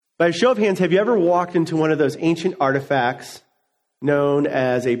By a show of hands, have you ever walked into one of those ancient artifacts known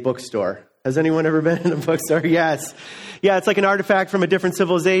as a bookstore? Has anyone ever been in a bookstore? Yes. Yeah, it's like an artifact from a different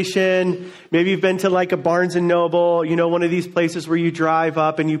civilization. Maybe you've been to like a Barnes and Noble, one of these places where you drive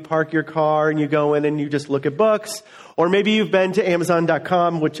up and you park your car and you go in and you just look at books. Or maybe you've been to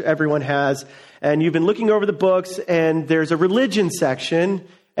Amazon.com, which everyone has, and you've been looking over the books and there's a religion section.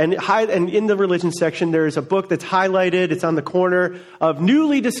 And in the religion section, there's a book that's highlighted. It's on the corner of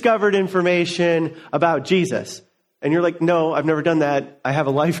newly discovered information about Jesus. And you're like, no, I've never done that. I have a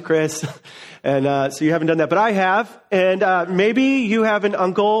life, Chris. And so you haven't done that. But I have. And maybe you have an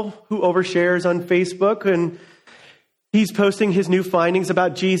uncle who overshares on Facebook and he's posting his new findings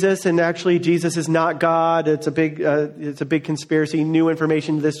about Jesus. And actually, Jesus is not God. It's a big conspiracy, new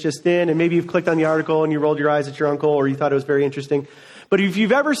information that's just in. And maybe you've clicked on the article and you rolled your eyes at your uncle or you thought it was very interesting. But if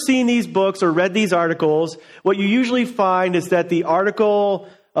you've ever seen these books or read these articles, what you usually find is that the article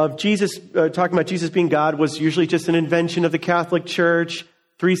of Jesus, talking about Jesus being God, was usually just an invention of the Catholic Church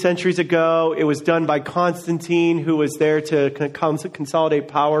 3 centuries ago. It was done by Constantine, who was there to consolidate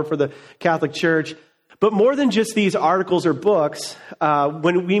power for the Catholic Church. But more than just these articles or books,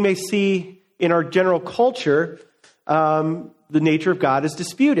 when we may see in our general culture, the nature of God is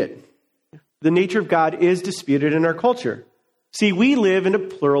disputed. The nature of God is disputed in our culture. See, we live in a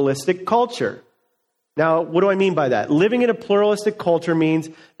pluralistic culture. Now, what do I mean by that? Living in a pluralistic culture means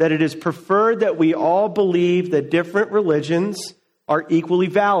that it is preferred that we all believe that different religions are equally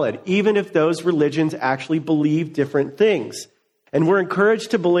valid, even if those religions actually believe different things. And we're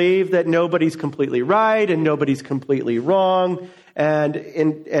encouraged to believe that nobody's completely right and nobody's completely wrong. And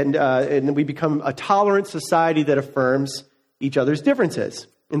we become a tolerant society that affirms each other's differences.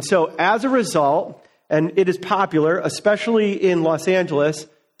 And so as a result, and it is popular, especially in Los Angeles,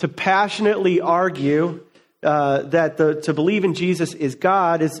 to passionately argue that to believe in Jesus is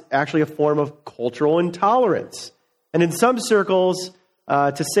God is actually a form of cultural intolerance. And in some circles,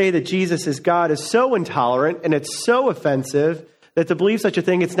 to say that Jesus is God is so intolerant and it's so offensive that to believe such a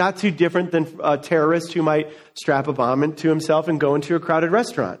thing, it's not too different than a terrorist who might strap a bomb to himself and go into a crowded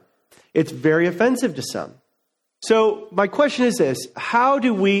restaurant. It's very offensive to some. So my question is this: how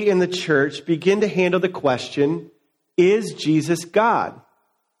do we in the church begin to handle the question, is Jesus God?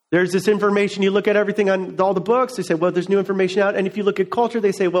 There's this information, you look at everything on all the books, they say, well, there's new information out. And if you look at culture,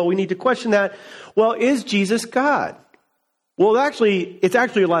 they say, well, we need to question that. Well, is Jesus God? Well, it's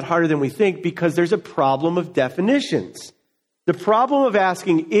actually a lot harder than we think because there's a problem of definitions. The problem of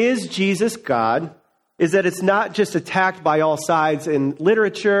asking, is Jesus God, is that it's not just attacked by all sides in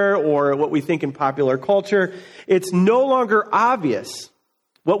literature or what we think in popular culture. It's no longer obvious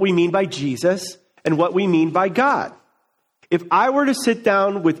what we mean by Jesus and what we mean by God. If I were to sit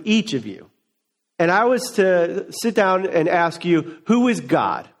down with each of you and I was to sit down and ask you, who is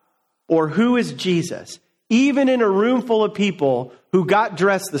God or who is Jesus, even in a room full of people who got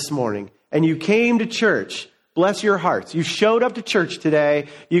dressed this morning and you came to church, bless your hearts. You showed up to church today.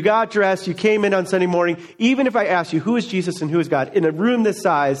 You got dressed. You came in on Sunday morning. Even if I asked you who is Jesus and who is God, in a room this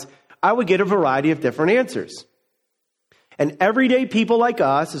size, I would get a variety of different answers. And everyday people like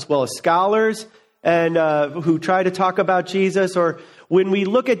us, as well as scholars and who try to talk about Jesus, or when we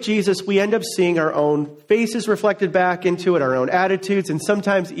look at Jesus, we end up seeing our own faces reflected back into it, our own attitudes, and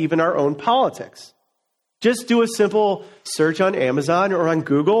sometimes even our own politics. Just do a simple search on Amazon or on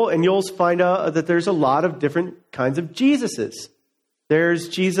Google, and you'll find out that there's a lot of different kinds of Jesuses. There's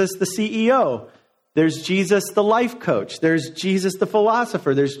Jesus the CEO. There's Jesus the life coach. There's Jesus the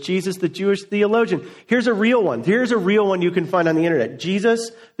philosopher. There's Jesus the Jewish theologian. Here's a real one. Here's a real one you can find on the internet. Jesus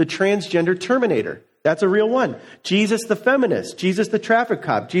the transgender terminator. That's a real one. Jesus the feminist. Jesus the traffic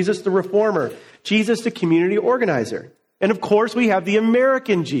cop. Jesus the reformer. Jesus the community organizer. And of course, we have the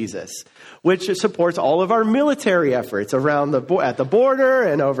American Jesus, which supports all of our military efforts around at the border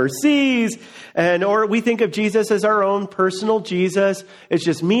and overseas. Or we think of Jesus as our own personal Jesus. It's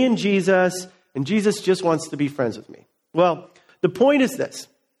just me and Jesus just wants to be friends with me. Well, the point is this.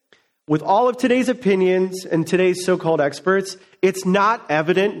 With all of today's opinions and today's so-called experts, it's not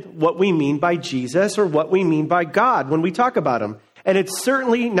evident what we mean by Jesus or what we mean by God when we talk about him. And it's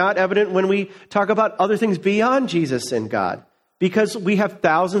certainly not evident when we talk about other things beyond Jesus and God, because we have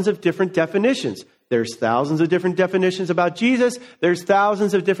thousands of different definitions. There's thousands of different definitions about Jesus. There's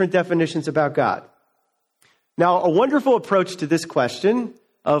thousands of different definitions about God. Now, a wonderful approach to this question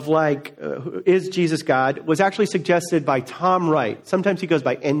of is Jesus God was actually suggested by Tom Wright. Sometimes he goes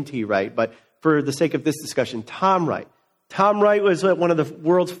by N.T. Wright, but for the sake of this discussion, Tom Wright. Tom Wright was one of the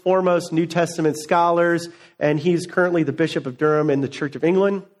world's foremost New Testament scholars, and he's currently the Bishop of Durham in the Church of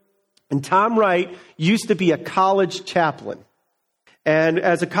England. And Tom Wright used to be a college chaplain. And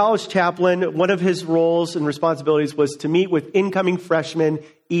as a college chaplain, one of his roles and responsibilities was to meet with incoming freshmen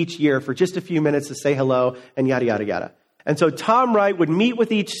each year for just a few minutes to say hello and yada, yada, yada. And so Tom Wright would meet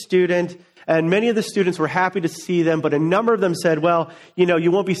with each student, and many of the students were happy to see them, but a number of them said, well,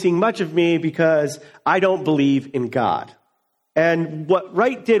 you won't be seeing much of me because I don't believe in God. And what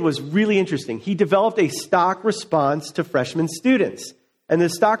Wright did was really interesting. He developed a stock response to freshman students. And the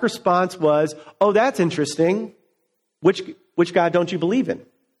stock response was, oh, that's interesting. Which God don't you believe in?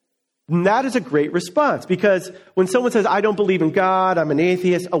 And that is a great response, because when someone says, I don't believe in God, I'm an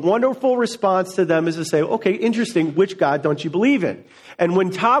atheist, a wonderful response to them is to say, okay, interesting, which God don't you believe in? And when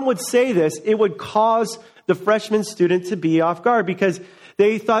Tom would say this, it would cause the freshman student to be off guard, because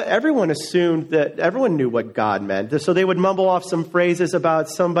they thought everyone assumed that everyone knew what God meant. So they would mumble off some phrases about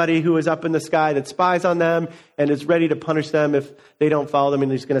somebody who is up in the sky that spies on them and is ready to punish them if they don't follow them,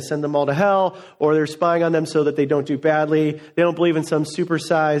 and he's going to send them all to hell, or they're spying on them so that they don't do badly. They don't believe in some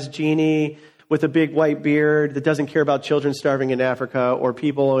supersized genie with a big white beard that doesn't care about children starving in Africa or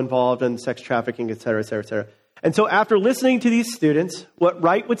people involved in sex trafficking, et cetera, et cetera, et cetera. And so after listening to these students, what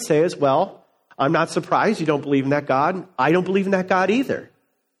Wright would say is, well, I'm not surprised you don't believe in that God. I don't believe in that God either.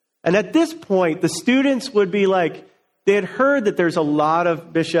 And at this point, the students would be like, they had heard that there's a lot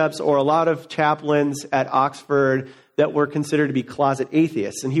of bishops or a lot of chaplains at Oxford that were considered to be closet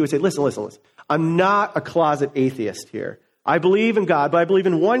atheists. And he would say, listen. I'm not a closet atheist here. I believe in God, but I believe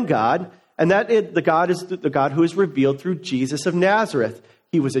in one God. And the God is the God who is revealed through Jesus of Nazareth.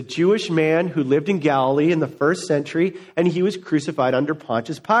 He was a Jewish man who lived in Galilee in the first century, and he was crucified under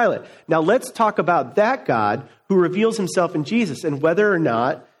Pontius Pilate. Now let's talk about that God who reveals himself in Jesus and whether or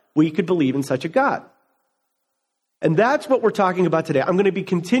not we could believe in such a God. And that's what we're talking about today. I'm going to be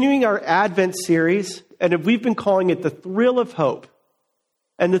continuing our Advent series, and we've been calling it the thrill of hope.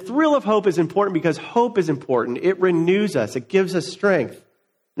 And the thrill of hope is important because hope is important. It renews us. It gives us strength.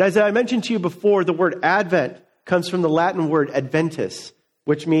 And as I mentioned to you before, the word Advent comes from the Latin word adventus,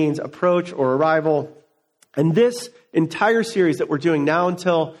 which means approach or arrival. And this entire series that we're doing now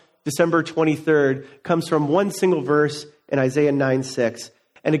until December 23rd comes from one single verse in Isaiah 9:6.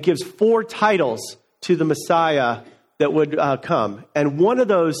 And it gives 4 titles to the Messiah that would come. And one of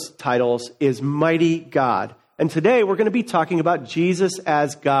those titles is Mighty God. And today we're going to be talking about Jesus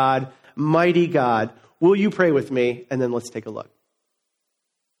as God, Mighty God. Will you pray with me? And then let's take a look.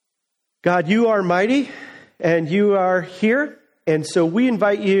 God, you are mighty and you are here. And so we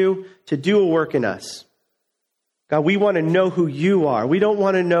invite you to do a work in us. God, we want to know who you are. We don't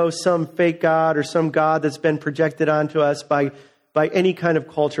want to know some fake God or some God that's been projected onto us by any kind of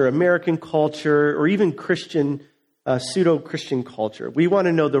culture, American culture, or even Christian, pseudo-Christian culture. We want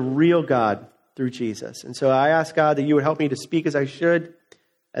to know the real God through Jesus. And so I ask God that you would help me to speak as I should,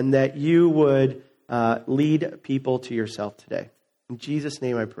 and that you would lead people to yourself today. In Jesus'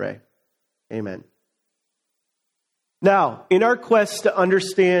 name I pray. Amen. Now, in our quest to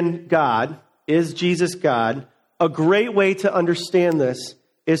understand God, is Jesus God, a great way to understand this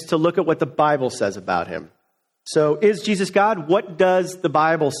is to look at what the Bible says about him. So, is Jesus God? What does the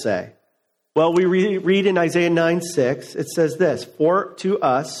Bible say? Well, we read in Isaiah 9:6, it says this, "For to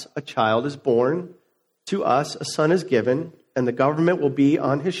us a child is born, to us a son is given, and the government will be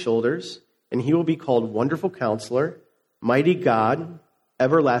on his shoulders, and he will be called Wonderful Counselor, Mighty God,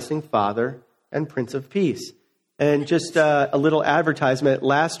 Everlasting Father, and Prince of Peace." And just a little advertisement.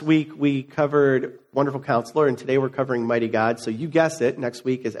 Last week we covered Wonderful Counselor, and today we're covering Mighty God. So you guessed it, next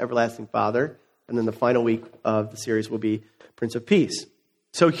week is Everlasting Father. And then the final week of the series will be Prince of Peace.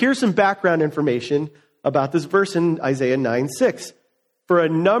 So here's some background information about this verse in Isaiah 9:6. For a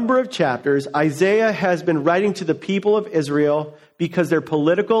number of chapters, Isaiah has been writing to the people of Israel because their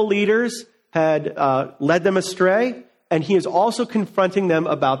political leaders had led them astray. And he is also confronting them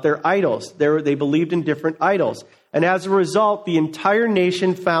about their idols. They believed in different idols. And as a result, the entire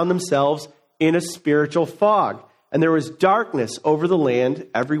nation found themselves in a spiritual fog. And there was darkness over the land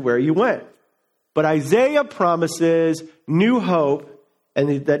everywhere you went. But Isaiah promises new hope,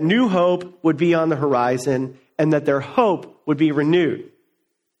 and that new hope would be on the horizon, and that their hope would be renewed.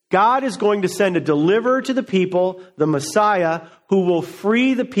 God is going to send a deliverer to the people, the Messiah, who will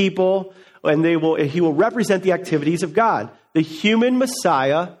free the people, and he will represent the activities of God. The human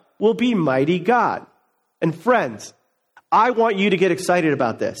Messiah will be Mighty God. And friends, I want you to get excited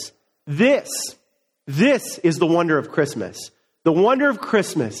about this. This is the wonder of Christmas. The wonder of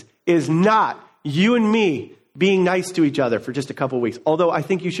Christmas is not you and me being nice to each other for just a couple of weeks. Although I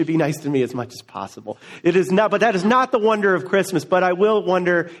think you should be nice to me as much as possible. It is not, but that is not the wonder of Christmas. But I will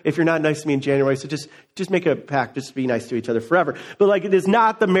wonder if you're not nice to me in January. So just just make a pact, just be nice to each other forever. But like, it is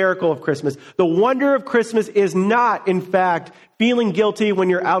not the miracle of Christmas. The wonder of Christmas is not, in fact, feeling guilty when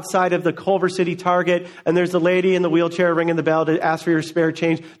you're outside of the Culver City Target and there's the lady in the wheelchair ringing the bell to ask for your spare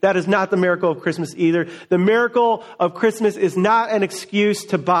change. That is not the miracle of Christmas either. The miracle of Christmas is not an excuse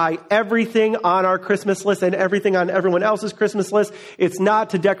to buy everything on our Christmas list and everything on everyone else's Christmas list. It's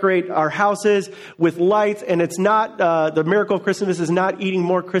not to decorate our houses with lights, and it's not, the miracle of Christmas is not eating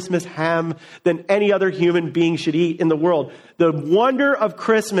more Christmas ham than any other human being should eat in the world. The wonder of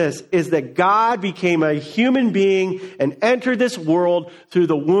Christmas is that God became a human being and entered this world through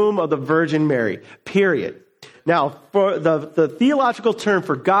the womb of the Virgin Mary, period. Now, for the theological term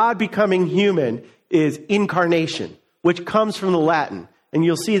for God becoming human is incarnation, which comes from the Latin. And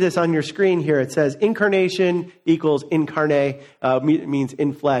you'll see this on your screen here. It says incarnation equals incarne, means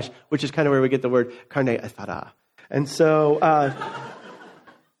in flesh, which is kind of where we get the word carne asada. And so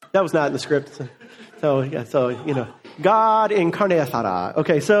that was not in the script. So God in carne asada.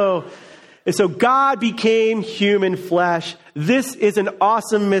 Okay, so God became human flesh. This is an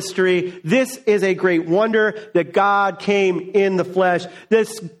awesome mystery. This is a great wonder that God came in the flesh.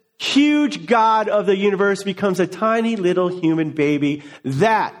 This huge God of the universe becomes a tiny little human baby.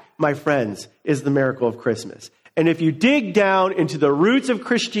 That, my friends, is the miracle of Christmas. And if you dig down into the roots of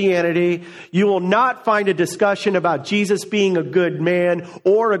Christianity, you will not find a discussion about Jesus being a good man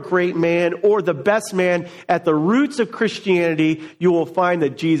or a great man or the best man. At the roots of Christianity, you will find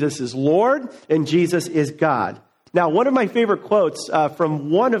that Jesus is Lord and Jesus is God. Now, one of my favorite quotes from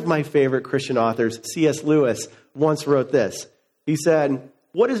one of my favorite Christian authors, C.S. Lewis, once wrote this. He said,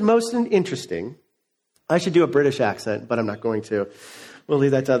 "What is most interesting," I should do a British accent, but I'm not going to. We'll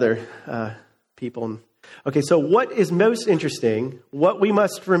leave that to other people. Okay, so what is most interesting, what we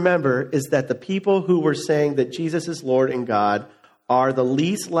must remember is that the people who were saying that Jesus is Lord and God are the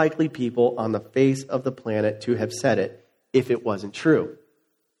least likely people on the face of the planet to have said it if it wasn't true.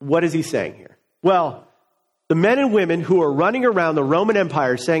 What is he saying here? Well, the men and women who were running around the Roman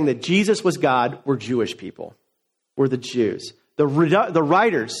Empire saying that Jesus was God were Jewish people, were the Jews. The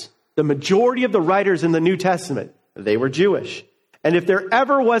writers, the majority of the writers in the New Testament, they were Jewish. And if there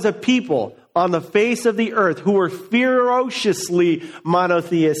ever was a people on the face of the earth who were ferociously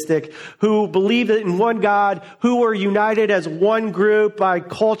monotheistic, who believed in one God, who were united as one group by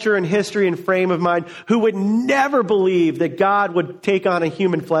culture and history and frame of mind, who would never believe that God would take on a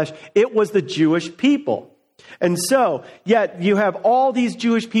human flesh, it was the Jewish people. And so, yet you have all these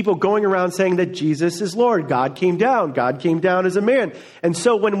Jewish people going around saying that Jesus is Lord. God came down as a man. And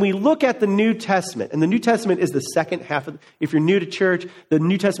so when we look at the New Testament, and the New Testament is the second half of, if you're new to church, the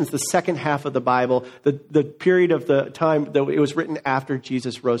New Testament is the second half of the Bible, the period of the time that it was written after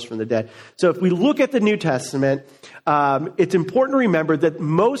Jesus rose from the dead. So if we look at the New Testament, it's important to remember that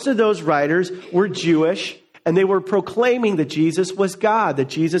most of those writers were Jewish, and they were proclaiming that Jesus was God, that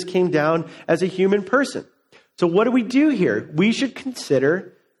Jesus came down as a human person. So what do we do here? We should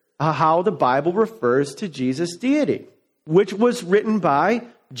consider how the Bible refers to Jesus' deity, which was written by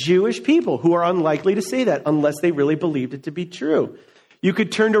Jewish people who are unlikely to say that unless they really believed it to be true. You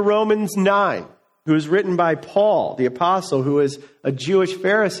could turn to Romans 9, who is written by Paul, the apostle, who is a Jewish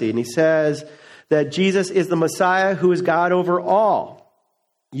Pharisee. And he says that Jesus is the Messiah who is God over all.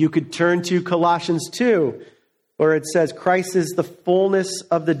 You could turn to Colossians 2, where it says Christ is the fullness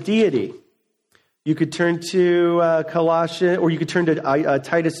of the deity. You could turn to Colossians, or you could turn to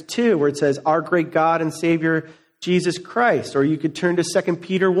Titus 2, where it says, our great God and Savior, Jesus Christ. Or you could turn to 2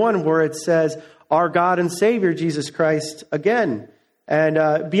 Peter 1, where it says, our God and Savior, Jesus Christ, again.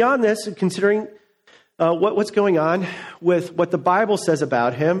 And beyond this, considering what's going on with what the Bible says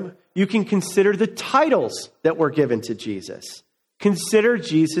about him, you can consider the titles that were given to Jesus. Consider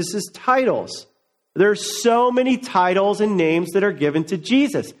Jesus' titles. There are so many titles and names that are given to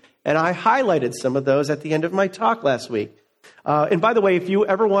Jesus. And I highlighted some of those at the end of my talk last week. And by the way, if you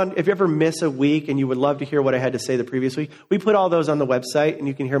ever miss a week and you would love to hear what I had to say the previous week, we put all those on the website and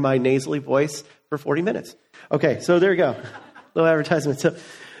you can hear my nasally voice for 40 minutes. Okay, so there you go. Little advertisement. So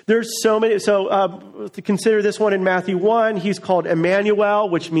there's so many. So to consider this one in Matthew 1, he's called Emmanuel,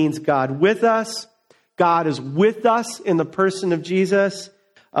 which means God with us. God is with us in the person of Jesus.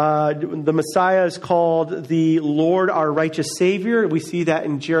 The Messiah is called the Lord, our righteous Savior. We see that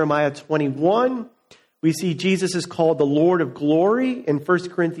in Jeremiah 21. We see Jesus is called the Lord of glory in 1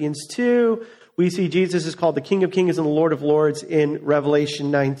 Corinthians 2. We see Jesus is called the King of kings and the Lord of lords in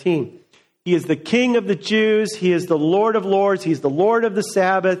Revelation 19. He is the King of the Jews. He is the Lord of lords. He's the Lord of the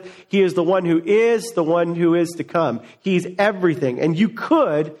Sabbath. He is the one who is to come. He's everything. And you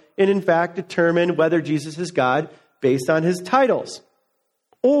could, and in fact, determine whether Jesus is God based on his titles.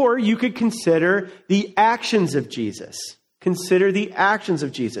 Or you could consider the actions of Jesus. Consider the actions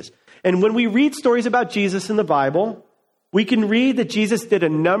of Jesus. And when we read stories about Jesus in the Bible, we can read that Jesus did a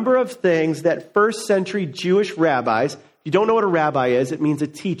number of things that first century Jewish rabbis, if you don't know what a rabbi is, it means a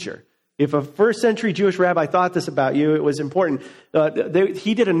teacher. If a first century Jewish rabbi thought this about you, it was important.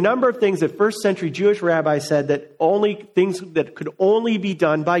 He did a number of things that first century Jewish rabbis said that things that could only be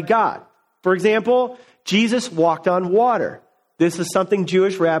done by God. For example, Jesus walked on water. This is something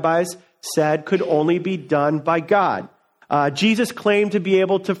Jewish rabbis said could only be done by God. Jesus claimed to be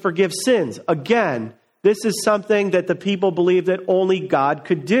able to forgive sins. Again, this is something that the people believed that only God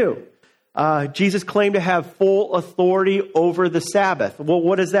could do. Jesus claimed to have full authority over the Sabbath. Well,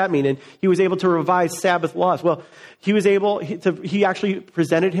 what does that mean? And he was able to revise Sabbath laws. Well, he actually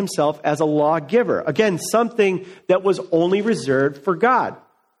presented himself as a lawgiver. Again, something that was only reserved for God.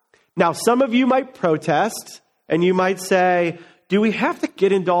 Now, some of you might protest and you might say, do we have to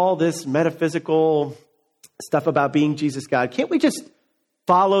get into all this metaphysical stuff about being Jesus God? Can't we just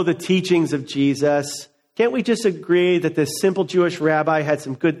follow the teachings of Jesus? Can't we just agree that this simple Jewish rabbi had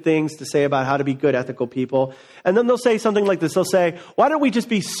some good things to say about how to be good, ethical people? And then they'll say something like this. They'll say, why don't we just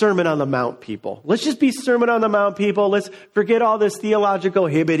be Sermon on the Mount people? Let's just be Sermon on the Mount people. Let's forget all this theological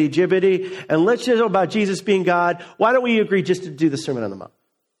hibbity-jibbity, and let's just know about Jesus being God. Why don't we agree just to do the Sermon on the Mount?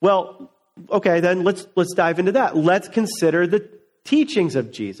 Well, okay, then let's dive into that. Let's consider the teachings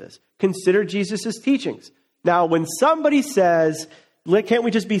of Jesus. Consider Jesus' teachings. Now, when somebody says, can't we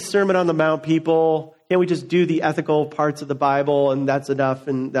just be Sermon on the Mount people? Can't we just do the ethical parts of the Bible and that's enough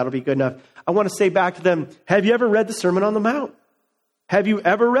and that'll be good enough? I want to say back to them, have you ever read the Sermon on the Mount? Have you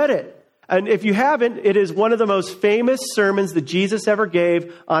ever read it? And if you haven't, it is one of the most famous sermons that Jesus ever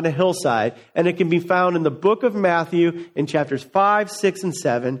gave on a hillside. And it can be found in the book of Matthew in chapters 5, 6, and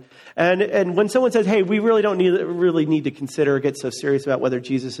 7. And when someone says, hey, we really don't need to consider or get so serious about whether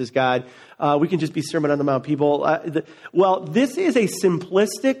Jesus is God, we can just be Sermon on the Mount people. Well, this is a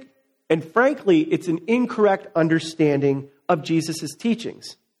simplistic, and frankly, it's an incorrect understanding of Jesus'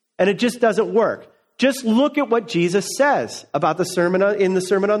 teachings. And it just doesn't work. Just look at what Jesus says about the Sermon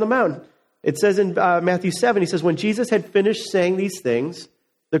on the Mount. It says in Matthew 7, he says, when Jesus had finished saying these things,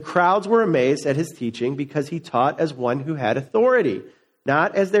 the crowds were amazed at his teaching because he taught as one who had authority,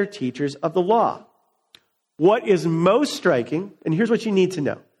 not as their teachers of the law. What is most striking, and here's what you need to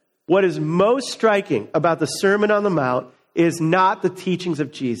know. What is most striking about the Sermon on the Mount is not the teachings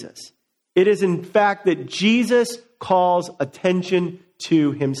of Jesus. It is, in fact, that Jesus calls attention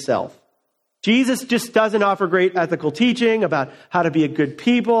to himself. Jesus just doesn't offer great ethical teaching about how to be a good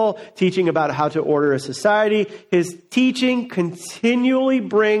people, teaching about how to order a society. His teaching continually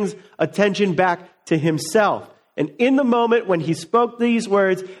brings attention back to himself. And in the moment when he spoke these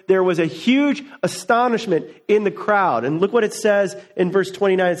words, there was a huge astonishment in the crowd. And look what it says in verse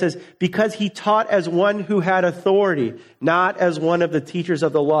 29. It says, because he taught as one who had authority, not as one of the teachers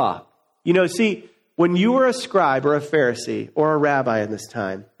of the law. You know, see, when you were a scribe or a Pharisee or a rabbi in this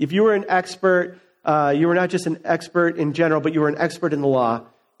time, if you were an expert, you were not just an expert in general, but you were an expert in the law,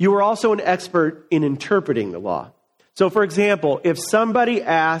 you were also an expert in interpreting the law. So, for example, if somebody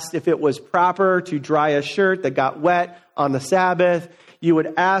asked if it was proper to dry a shirt that got wet on the Sabbath, you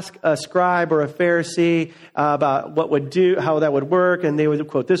would ask a scribe or a Pharisee about how that would work, and they would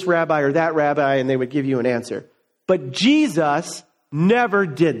quote this rabbi or that rabbi, and they would give you an answer. But Jesus never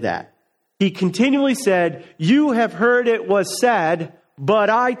did that. He continually said, you have heard it was said,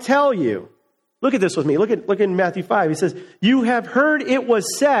 but I tell you. Look at this with me. Look in Matthew 5. He says, you have heard it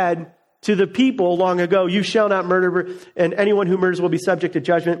was said to the people long ago, you shall not murder, and anyone who murders will be subject to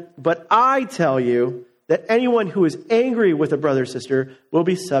judgment. But I tell you that anyone who is angry with a brother or sister will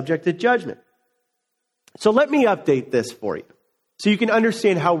be subject to judgment. So let me update this for you so you can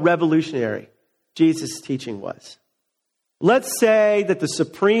understand how revolutionary Jesus' teaching was. Let's say that the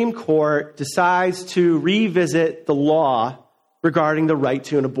Supreme Court decides to revisit the law regarding the right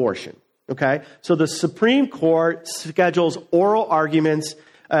to an abortion. Okay? So the Supreme Court schedules oral arguments,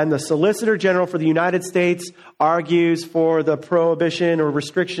 and the Solicitor General for the United States argues for the prohibition or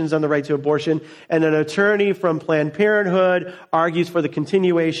restrictions on the right to abortion, and an attorney from Planned Parenthood argues for the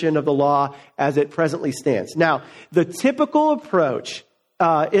continuation of the law as it presently stands. Now, the typical approach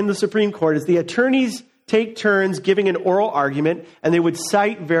in the Supreme Court is the attorneys take turns giving an oral argument, and they would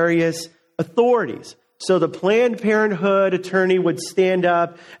cite various authorities. So the Planned Parenthood attorney would stand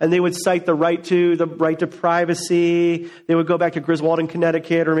up and they would cite the right to privacy. They would go back to Griswold in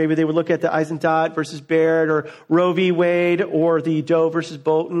Connecticut, or maybe they would look at the Eisenstadt versus Baird, or Roe v. Wade, or the Doe versus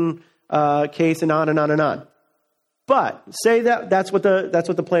Bolton case, and on and on and on. But say that's what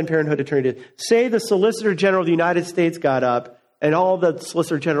the Planned Parenthood attorney did. Say the Solicitor General of the United States got up And all the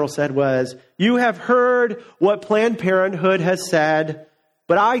Solicitor General said was, "You have heard what Planned Parenthood has said,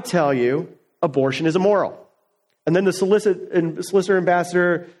 but I tell you, abortion is immoral." And then the Solicitor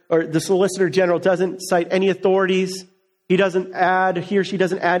Ambassador or the Solicitor General doesn't cite any authorities. He or she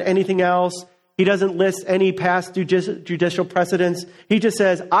doesn't add anything else. He doesn't list any past judicial precedents. He just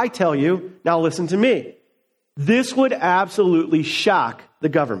says, "I tell you, now listen to me." This would absolutely shock the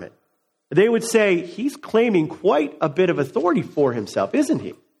government. They would say, he's claiming quite a bit of authority for himself, isn't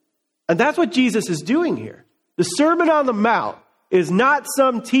he? And that's what Jesus is doing here. The Sermon on the Mount is not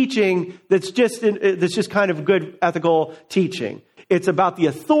some teaching that's just kind of good ethical teaching. It's about the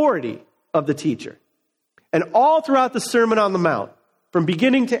authority of the teacher. And all throughout the Sermon on the Mount, from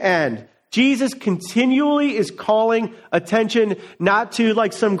beginning to end, Jesus continually is calling attention not to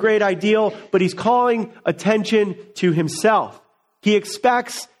like some great ideal, but he's calling attention to himself. He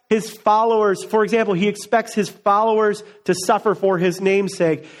expects his followers, for example, he expects his followers to suffer for his name's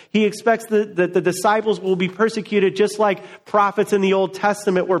sake. He expects that the disciples will be persecuted just like prophets in the Old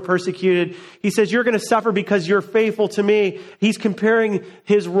Testament were persecuted. He says, "You're going to suffer because you're faithful to me." He's comparing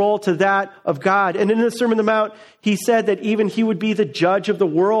his role to that of God. And in the Sermon on the Mount, he said that even he would be the judge of the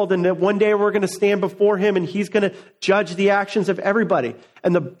world and that one day we're going to stand before him and he's going to judge the actions of everybody.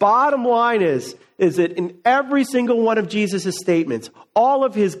 And the bottom line is that in every single one of Jesus' statements, all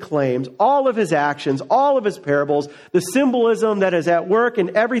of his claims, all of his actions, all of his parables, the symbolism that is at work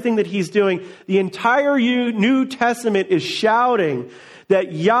in everything that he's doing, the entire New Testament is shouting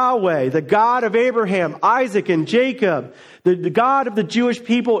that Yahweh, the God of Abraham, Isaac, and Jacob, the God of the Jewish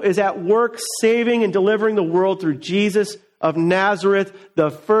people, is at work saving and delivering the world through Jesus of Nazareth,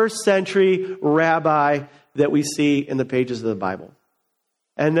 the first century rabbi that we see in the pages of the Bible.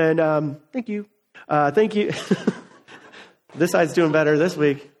 And then, thank you. Thank you. This side's doing better this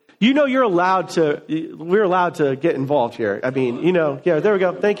week. You know, we're allowed to get involved here. I mean, yeah, there we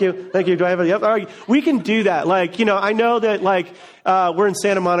go. Thank you. Do I have yep. All right. We can do that. I know that we're in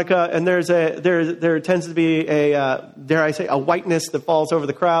Santa Monica and there tends to be a, dare I say, a whiteness that falls over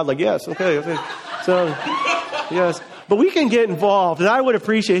the crowd. Yes. Okay. So, yes. But we can get involved, and I would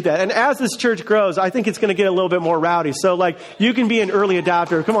appreciate that. And as this church grows, I think it's going to get a little bit more rowdy. So, you can be an early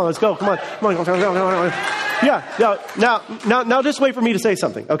adopter. Come on, let's go. Come on. Yeah. Now, just wait for me to say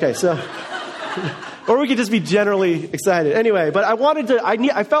something. Okay, so, or we could just be generally excited. Anyway, but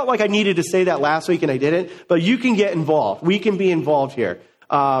I felt like I needed to say that last week, and I didn't. But you can get involved. We can be involved here.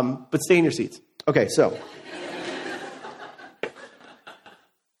 But stay in your seats. Okay, so.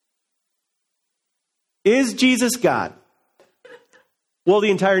 Is Jesus God? Well,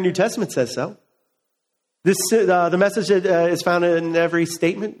 the entire New Testament says so. The message is found in every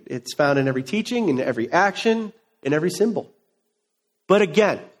statement. It's found in every teaching, in every action, in every symbol. But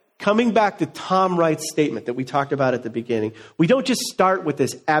again, coming back to Tom Wright's statement that we talked about at the beginning, we don't just start with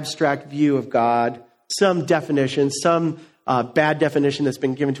this abstract view of God, some definition, some bad definition that's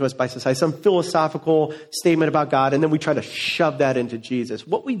been given to us by society, some philosophical statement about God, and then we try to shove that into Jesus.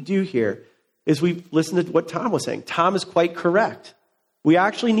 What we do here is we listen to what Tom was saying. Tom is quite correct. We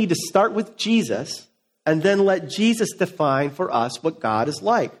actually need to start with Jesus and then let Jesus define for us what God is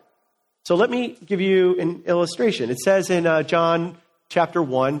like. So let me give you an illustration. It says in John chapter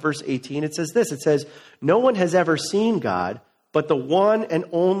 1, verse 18, it says this. It says, "No one has ever seen God, but the one and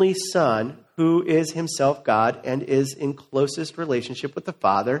only Son, who is himself God and is in closest relationship with the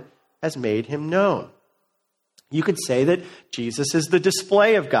Father, has made him known." You could say that Jesus is the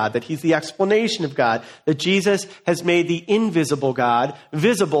display of God, that he's the explanation of God, that Jesus has made the invisible God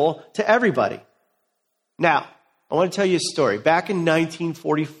visible to everybody. Now, I want to tell you a story. Back in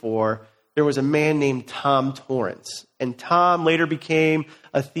 1944, there was a man named Tom Torrance. And Tom later became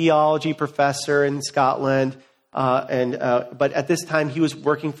a theology professor in Scotland. But at this time, he was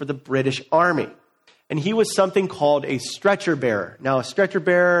working for the British Army. And he was something called a stretcher bearer. Now, a stretcher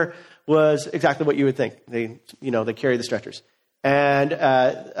bearer was exactly what you would think. They carry the stretchers. And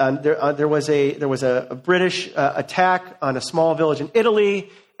there was a British attack on a small village in Italy.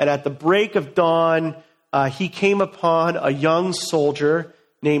 And at the break of dawn, he came upon a young soldier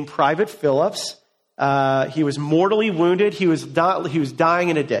named Private Phillips. He was mortally wounded. He was dying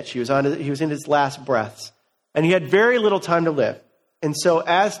in a ditch. He was in his last breaths. And he had very little time to live. And so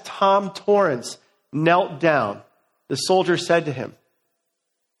as Tom Torrance knelt down, the soldier said to him,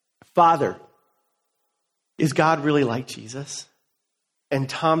 "Father, is God really like Jesus?" And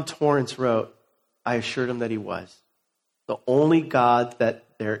Tom Torrance wrote, "I assured him that he was. The only God that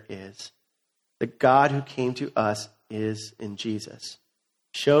there is. The God who came to us is in Jesus.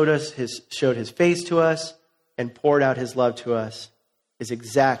 Showed his face to us and poured out his love to us, is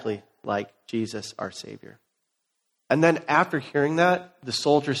exactly like Jesus, our Savior." And then after hearing that, the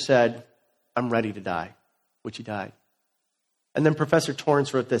soldier said, I'm ready to die, which he died. And then Professor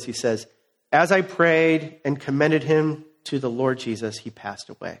Torrance wrote this. He says, as I prayed and commended him to the Lord Jesus, he passed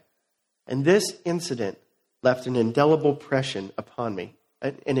away. And this incident left an indelible impression upon me.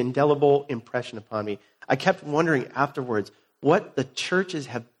 I kept wondering afterwards what the churches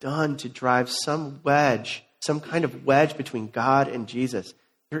have done to drive some kind of wedge between God and Jesus.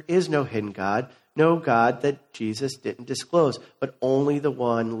 There is no hidden God, no God that Jesus didn't disclose, but only the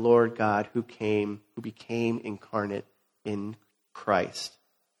one Lord God who became incarnate in Christ.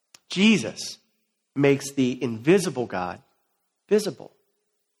 Jesus makes the invisible God visible.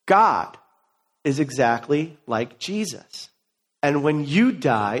 God is exactly like Jesus. And when you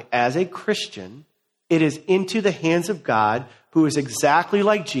die as a Christian, it is into the hands of God, who is exactly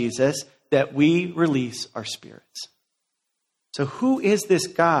like Jesus, that we release our spirits. So who is this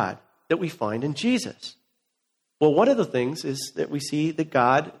God that we find in Jesus? Well, one of the things is that we see that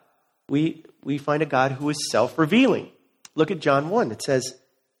God, we find a God who is self-revealing. Look at John 1. It says,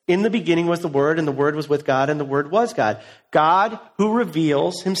 in the beginning was the Word, and the Word was with God, and the Word was God. God, who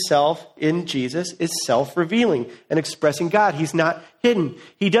reveals himself in Jesus, is self-revealing and expressing God. He's not hidden.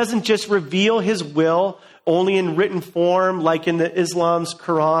 He doesn't just reveal his will only in written form, like in the Islam's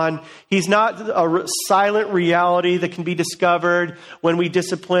Quran. He's not a silent reality that can be discovered when we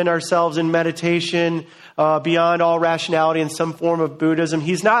discipline ourselves in meditation beyond all rationality in some form of Buddhism.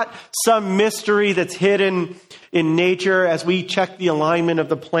 He's not some mystery that's hidden in nature as we check the alignment of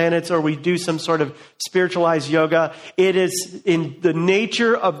the planets or we do some sort of spiritualized yoga. It is in the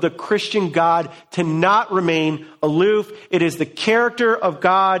nature of the Christian God to not remain aloof. It is the character of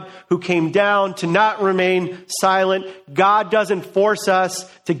God who came down to not remain silent. God doesn't force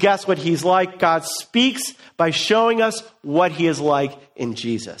us to guess what he's like. God speaks by showing us what he is like in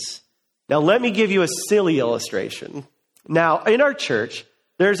Jesus. Now, let me give you a silly illustration. Now, in our church,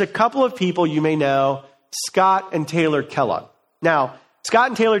 there's a couple of people you may know, Scott and Taylor Kellogg. Now, Scott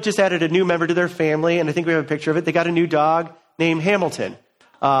and Taylor just added a new member to their family, and I think we have a picture of it. They got a new dog named Hamilton.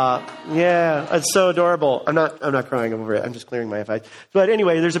 Yeah, it's so adorable. I'm not crying over it. I'm just clearing my eyes. But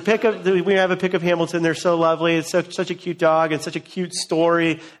anyway, we have a pic of Hamilton. They're so lovely. It's such a cute dog and such a cute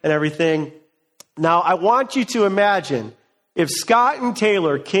story and everything. Now, I want you to imagine if Scott and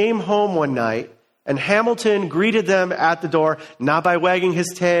Taylor came home one night and Hamilton greeted them at the door, not by wagging his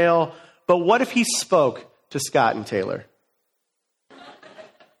tail, but what if he spoke to Scott and Taylor?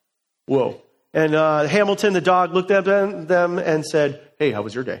 Whoa. And Hamilton, the dog, looked at them and said, hey, how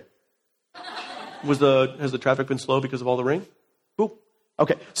was your day? Has the traffic been slow because of all the rain? Cool.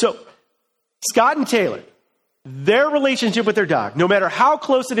 Okay, so Scott and Taylor, their relationship with their dog, no matter how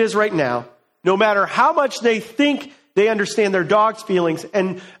close it is right now, no matter how much they think they understand their dog's feelings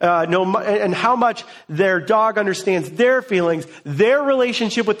and how much their dog understands their feelings, their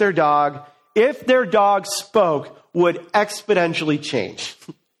relationship with their dog, if their dog spoke, would exponentially change.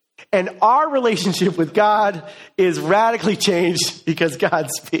 And our relationship with God is radically changed because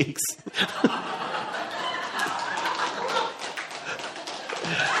God speaks.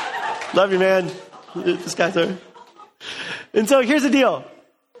 Love you, man. This guy's over. And so here's the deal.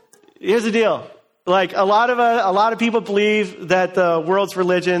 Like a lot of people believe that the world's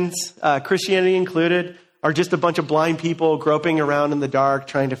religions, Christianity included, are just a bunch of blind people groping around in the dark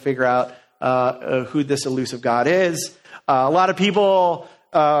trying to figure out who this elusive God is. A lot of people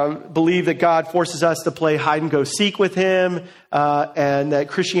believe that God forces us to play hide and go seek with him, and that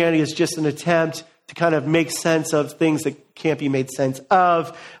Christianity is just an attempt to kind of make sense of things that can't be made sense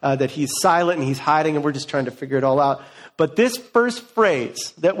of, that he's silent and he's hiding and we're just trying to figure it all out. But this first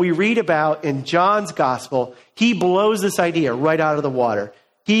phrase that we read about in John's gospel, he blows this idea right out of the water.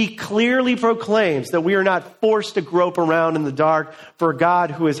 He clearly proclaims that we are not forced to grope around in the dark for a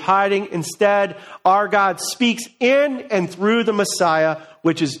God who is hiding. Instead, our God speaks in and through the Messiah,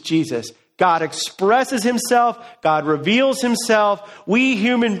 which is Jesus. God expresses himself. God reveals himself. We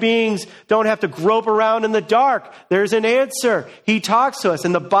human beings don't have to grope around in the dark. There's an answer. He talks to us.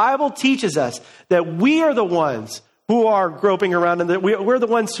 And the Bible teaches us that we are the ones who are groping around, and we're the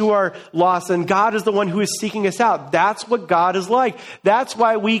ones who are lost, and God is the one who is seeking us out. That's what God is like. That's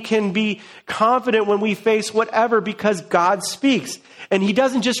why we can be confident when we face whatever, because God speaks. And he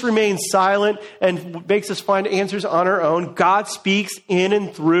doesn't just remain silent and makes us find answers on our own. God speaks in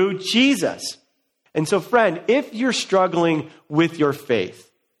and through Jesus. And so, friend, if you're struggling with your faith,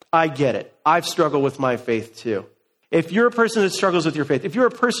 I get it. I've struggled with my faith too. If you're a person that struggles with your faith, if you're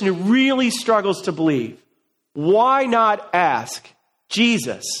a person who really struggles to believe, why not ask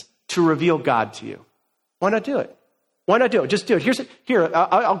Jesus to reveal God to you? Why not do it? Why not do it? Just do it.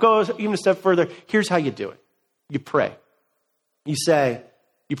 I'll go even a step further. Here's how you do it. You pray. You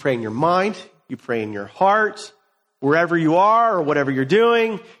pray in your mind, you pray in your heart, wherever you are or whatever you're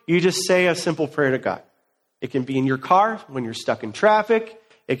doing, you just say a simple prayer to God. It can be in your car when you're stuck in traffic.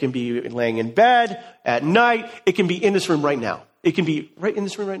 It can be laying in bed at night. It can be in this room right now. It can be right in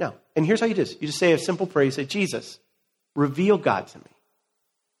this room right now. And here's how you do this. You just say a simple prayer. You say, Jesus, reveal God to me.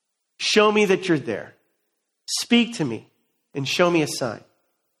 Show me that you're there. Speak to me and show me a sign.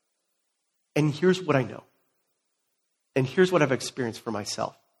 And here's what I know. And here's what I've experienced for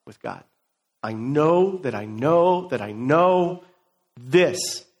myself with God. I know that I know that I know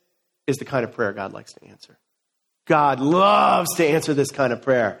this is the kind of prayer God likes to answer. God loves to answer this kind of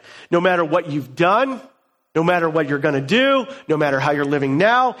prayer. No matter what you've done, no matter what you're going to do, no matter how you're living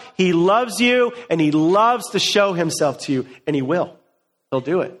now, he loves you and he loves to show himself to you, and he will. He'll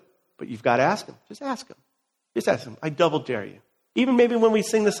do it. But you've got to ask him. Just ask him. Just ask him. I double dare you. Even maybe when we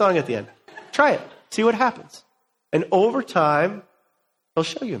sing the song at the end. Try it. See what happens. And over time, he'll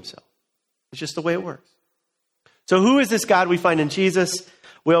show you himself. It's just the way it works. So who is this God we find in Jesus?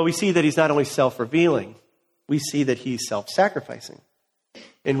 Well, we see that he's not only self-revealing, we see that he's self-sacrificing.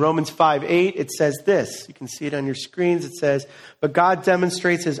 In Romans 5:8, it says this. You can see it on your screens. It says, but God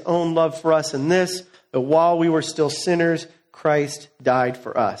demonstrates his own love for us in this, that while we were still sinners, Christ died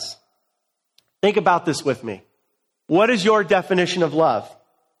for us. Think about this with me. What is your definition of love?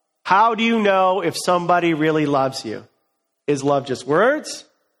 How do you know if somebody really loves you? Is love just words?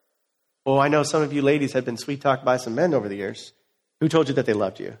 Oh, I know some of you ladies have been sweet-talked by some men over the years who told you that they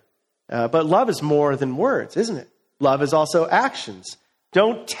loved you. But love is more than words, isn't it? Love is also actions.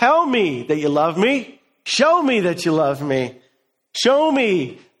 Don't tell me that you love me. Show me that you love me. Show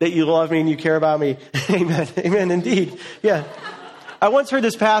me that you love me and you care about me. Amen. Amen, indeed. Yeah. I once heard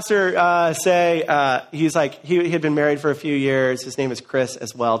this pastor say, he's like, he had been married for a few years. His name is Chris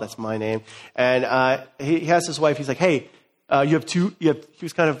as well. That's my name. And he has his wife. He's like, hey, he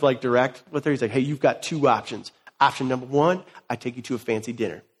was kind of like direct with her. He's like, hey, you've got two options. Option number one, I take you to a fancy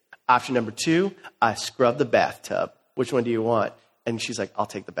dinner. Option number two, I scrub the bathtub. Which one do you want? And she's like, I'll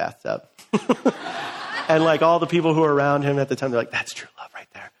take the bathtub. And like all the people who were around him at the time, they're like, that's true love right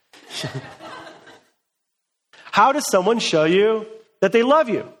there. How does someone show you that they love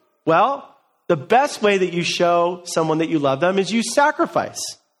you? Well, the best way that you show someone that you love them is you sacrifice.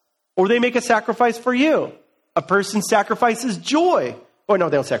 Or they make a sacrifice for you. A person sacrifices joy. Or no,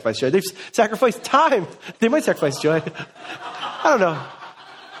 they don't sacrifice joy. They sacrifice time. They might sacrifice joy. I don't know.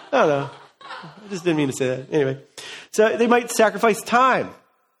 I just didn't mean to say that. Anyway. So they might sacrifice time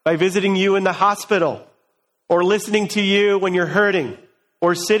by visiting you in the hospital, or listening to you when you're hurting,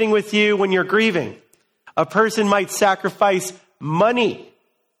 or sitting with you when you're grieving. A person might sacrifice money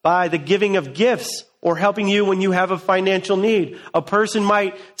by the giving of gifts or helping you when you have a financial need. A person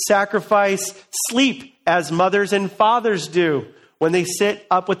might sacrifice sleep, as mothers and fathers do when they sit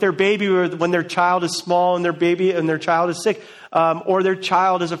up with their baby, or when their child is small and their child is sick, or their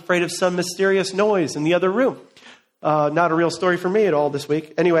child is afraid of some mysterious noise in the other room. Not a real story for me at all this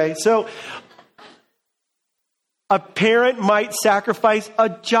week. Anyway, so a parent might sacrifice a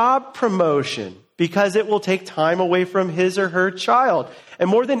job promotion because it will take time away from his or her child. And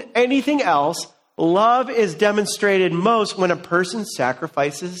more than anything else, love is demonstrated most when a person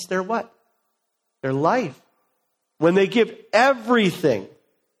sacrifices their what? Their life. When they give everything,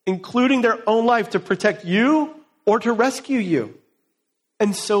 including their own life, to protect you or to rescue you.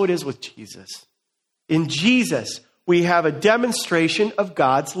 And so it is with Jesus. In Jesus, we have a demonstration of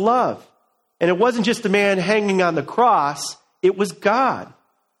God's love. And it wasn't just a man hanging on the cross, it was God.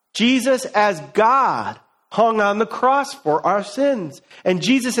 Jesus as God hung on the cross for our sins. And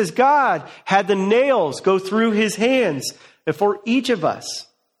Jesus as God had the nails go through his hands for each of us.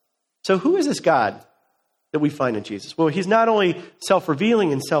 So who is this God that we find in Jesus? Well, he's not only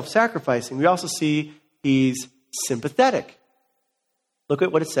self-revealing and self-sacrificing, we also see he's sympathetic. Look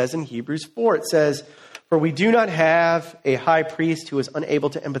at what it says in Hebrews 4. It says, for we do not have a high priest who is unable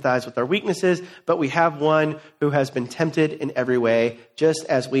to empathize with our weaknesses, but we have one who has been tempted in every way, just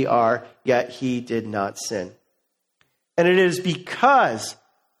as we are, yet he did not sin. And it is because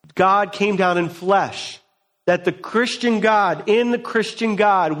God came down in flesh that the Christian God, in the Christian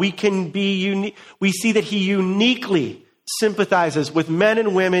God, we can be unique. We see that he uniquely sympathizes with men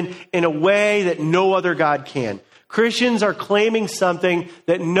and women in a way that no other God can. Christians are claiming something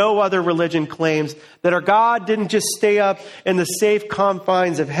that no other religion claims, that our God didn't just stay up in the safe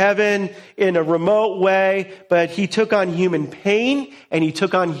confines of heaven in a remote way, but he took on human pain and he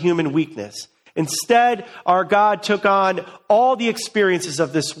took on human weakness. Instead, our God took on all the experiences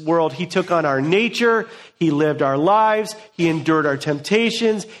of this world. He took on our nature. He lived our lives. He endured our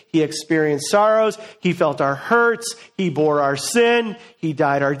temptations. He experienced sorrows. He felt our hurts. He bore our sin. He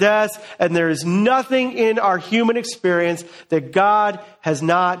died our deaths. And there is nothing in our human experience that God has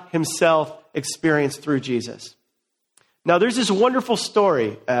not himself experienced through Jesus. Now, there's this wonderful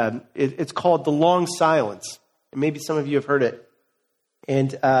story. It's called The Long Silence. And maybe some of you have heard it.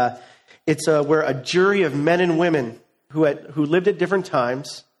 And it's where a jury of men and women who lived at different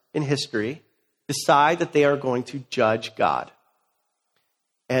times in history decide that they are going to judge God.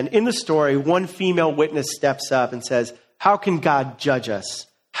 And in the story, one female witness steps up and says, "How can God judge us?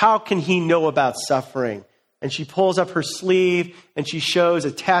 How can he know about suffering?" And she pulls up her sleeve and she shows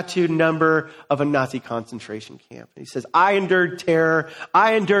a tattooed number of a Nazi concentration camp. And he says, "I endured terror,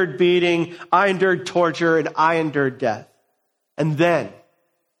 I endured beating, I endured torture, and I endured death." And then,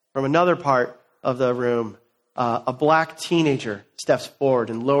 from another part of the room, a black teenager steps forward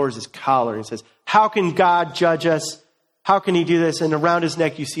and lowers his collar and says, "How can God judge us? How can he do this?" And around his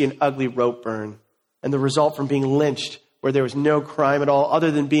neck, you see an ugly rope burn. And the result from being lynched, where there was no crime at all,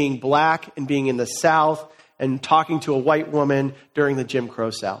 other than being black and being in the South and talking to a white woman during the Jim Crow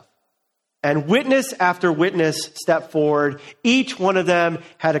South. And witness after witness stepped forward. Each one of them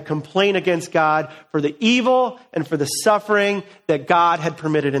had a complaint against God for the evil and for the suffering that God had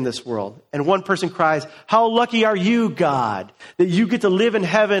permitted in this world. And one person cries, "How lucky are you, God, that you get to live in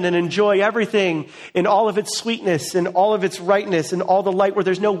heaven and enjoy everything in all of its sweetness and all of its rightness and all the light where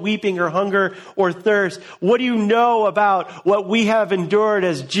there's no weeping or hunger or thirst. What do you know about what we have endured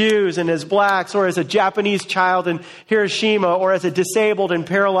as Jews and as blacks, or as a Japanese child in Hiroshima, or as a disabled and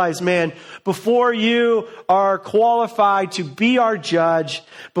paralyzed man? Before you are qualified to be our judge,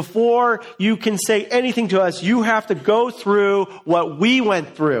 before you can say anything to us, you have to go through what we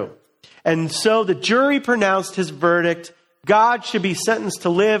went through." And so the jury pronounced his verdict. God should be sentenced to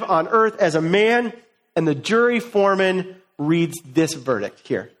live on earth as a man. And the jury foreman reads this verdict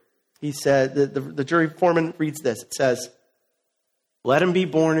here. He said, the jury foreman reads this. It says, "Let him be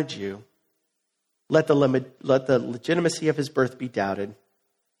born a Jew. Let the legitimacy of his birth be doubted.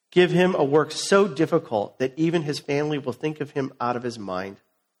 Give him a work so difficult that even his family will think of him out of his mind.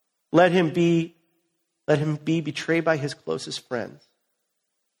 Let him be betrayed by his closest friends.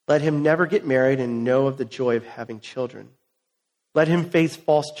 Let him never get married and know of the joy of having children. Let him face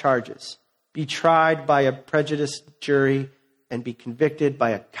false charges, be tried by a prejudiced jury, and be convicted by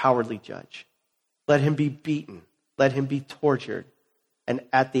a cowardly judge. Let him be beaten. Let him be tortured. And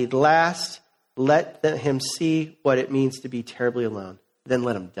at the last, let him see what it means to be terribly alone. Then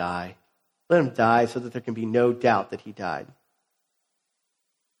let him die. Let him die so that there can be no doubt that he died."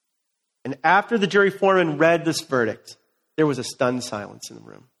 And after the jury foreman read this verdict, there was a stunned silence in the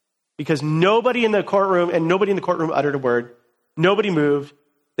room. Because nobody in the courtroom uttered a word. Nobody moved.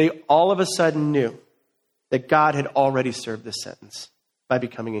 They all of a sudden knew that God had already served this sentence by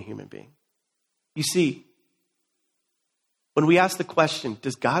becoming a human being. You see, when we ask the question,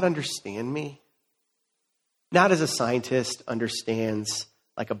 does God understand me? Not as a scientist understands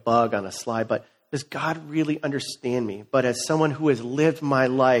like a bug on a slide, but does God really understand me? But as someone who has lived my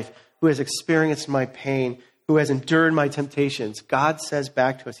life, who has experienced my pain, who has endured my temptations, God says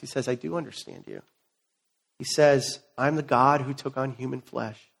back to us, he says, "I do understand you." He says, "I'm the God who took on human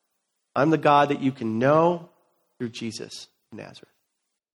flesh. I'm the God that you can know through Jesus of Nazareth."